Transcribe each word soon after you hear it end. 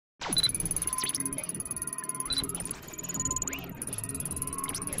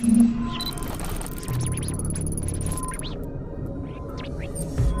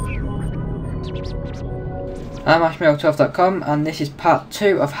I'm ashmail12.com, and this is part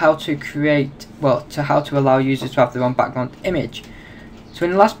 2 of how to create, how to allow users to have their own background image. So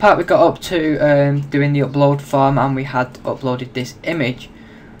in the last part we got up to doing the upload form, and we had uploaded this image.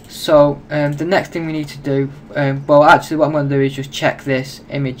 So the next thing we need to do, actually what I'm going to do is just check this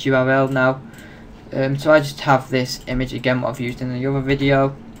image URL now. So I just have this image again, what I've used in the other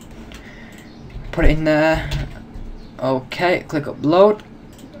video. Put it in there. Okay, click upload.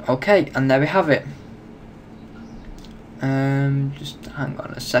 Okay, and there we have it. Just hang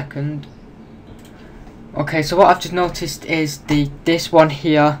on a second. Okay, so what I've just noticed is this one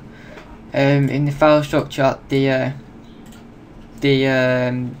here, in the file structure, the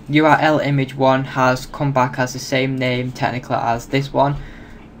URL image one has come back as the same name technically as this one.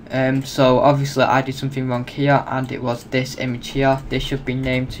 So obviously I did something wrong here, and it was this image here. This should be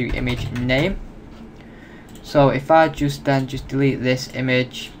named to image name. So if I just delete this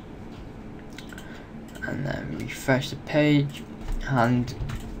image and then refresh the page and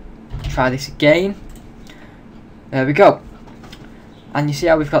try this again, there we go. And you see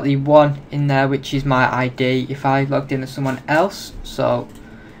how we've got the one in there, which is my ID if I logged in as someone else. So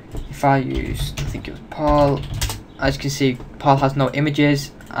if I used, I think it was Paul, as you can see Paul has no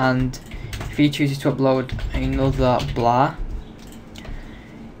images, and if he chooses to upload another blah,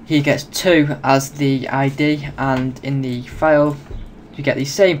 he gets 2 as the ID, and in the file you get the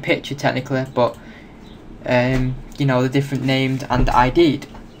same picture technically, but you know, the different named and ID'd.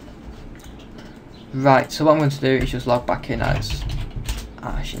 Right, so what I'm going to do is just log back in as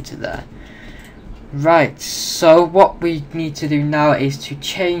Ash into there. Right, so what we need to do now is to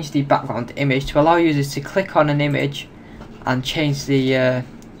change the background image to allow users to click on an image and change the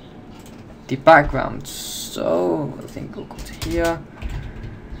background. So I think we'll go to here.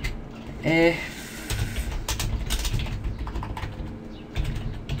 If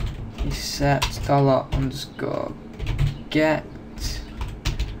you set $_get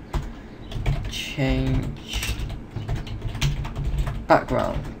change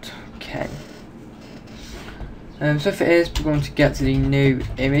background. Okay. So if it is, we're going to get to the new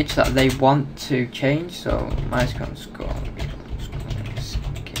image that they want to change. So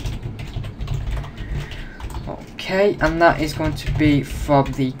okay, and that is going to be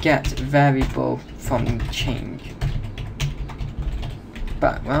from the get variable from change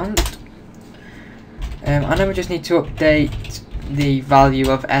background. And then we just need to update the value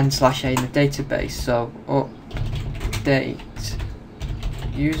of n/a in the database. So update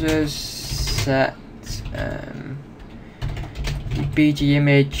users set the BG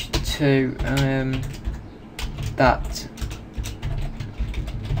image to that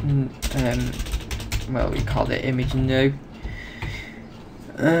we call it image new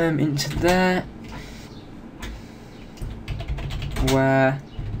into there, where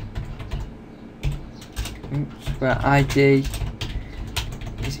ID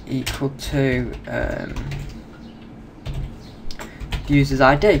is equal to the user's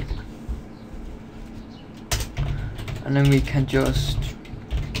ID, and then we can just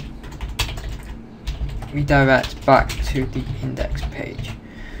redirect back to the index page.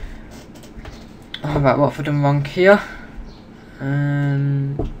 Alright, what have I done wrong here?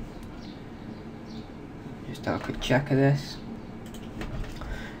 Just have a quick check of this.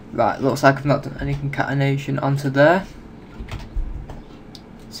 Right, looks like I've not done any concatenation onto there.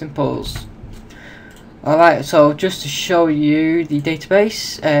 Simples. Alright, so just to show you the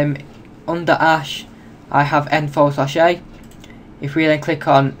database, under Ash I have n/a. If we then click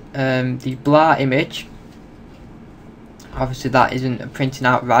on the blah image, obviously that isn't printing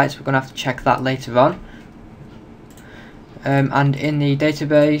out right, so we're going to have to check that later on. And in the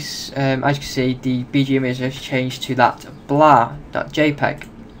database, as you can see, the BG image has changed to that blah.jpg.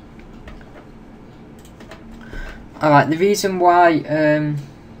 Alright, the reason why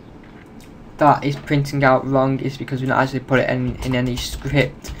that is printing out wrong is because we not actually put it in any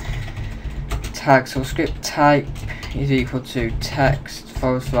script tag. So script type is equal to text /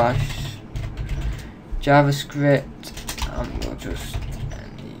 JavaScript, and we'll just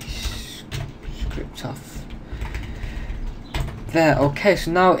end the script off there. Okay,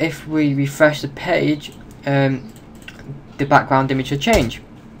 so now if we refresh the page, the background image will change.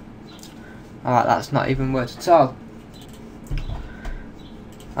 Alright, that's not even words at all.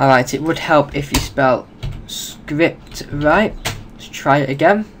 Alright, it would help if you spell script right. Let's try it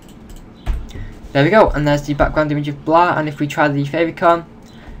again. There we go, and there's the background image of blah, and if we try the favicon,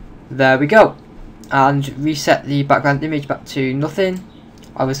 there we go. And reset the background image back to nothing.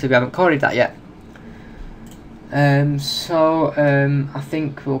 Obviously we haven't coded that yet. I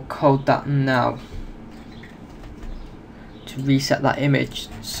think we'll code that now to reset that image.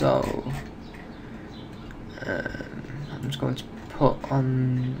 So I'm just going to put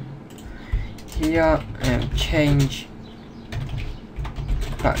on here and change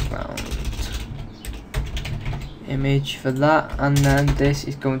background image for that, and then this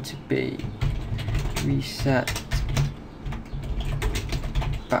is going to be reset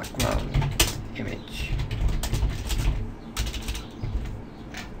background image.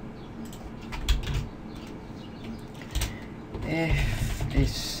 If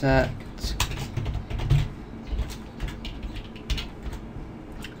is set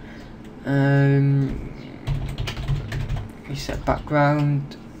reset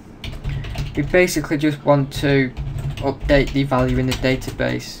background, we basically just want to update the value in the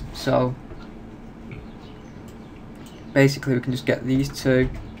database, so basically we can just get these two.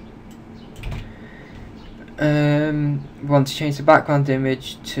 We want to change the background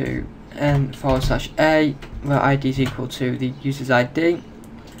image to n/a, where id is equal to the user's id.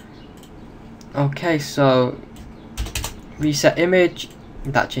 Okay, so reset image,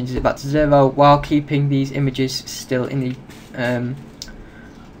 that changes it back to 0 while keeping these images still in the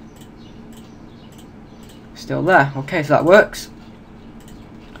still there. Okay, so that works.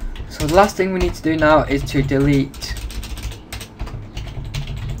 So the last thing we need to do now is to delete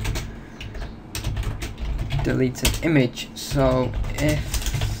an image. So if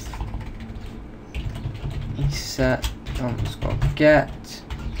set underscore get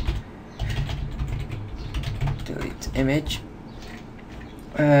delete image.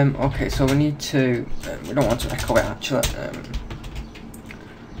 Okay, so we need to we don't want to echo it actually.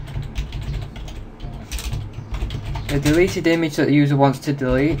 The deleted image that the user wants to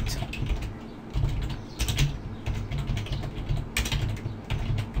delete.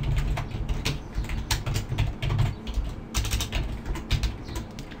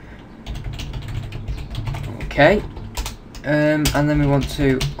 Okay, and then we want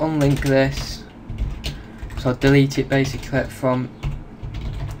to unlink this, so delete it basically from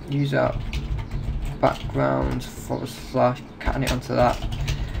user background / cutting it onto that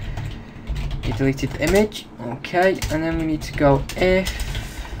the deleted image. Okay, and then we need to go if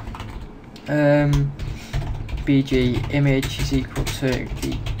bg image is equal to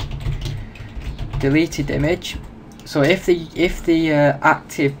the deleted image. So if the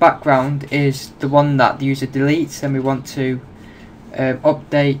active background is the one that the user deletes, then we want to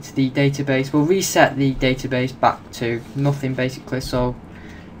update the database. We'll reset the database back to nothing basically. So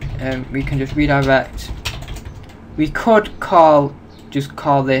we can just redirect. We could just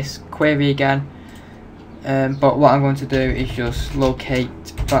call this query again, but what I'm going to do is just locate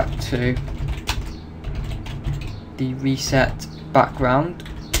back to the reset background.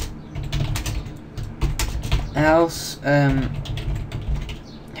 Else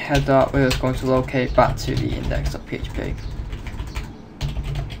header, we're just going to locate back to the index.php.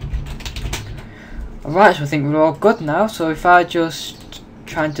 Alright, so I think we're all good now. So if I just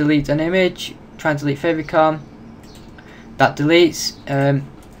try and delete an image, try and delete favicon, that deletes.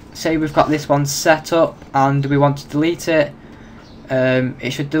 Say we've got this one set up and we want to delete it,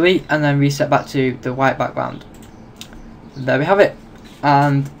 it should delete and then reset back to the white background. There we have it.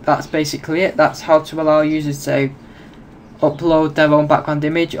 And that's basically it. That's how to allow users to upload their own background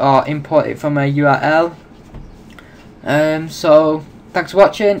image or import it from a URL. So thanks for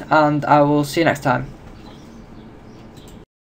watching, and I will see you next time.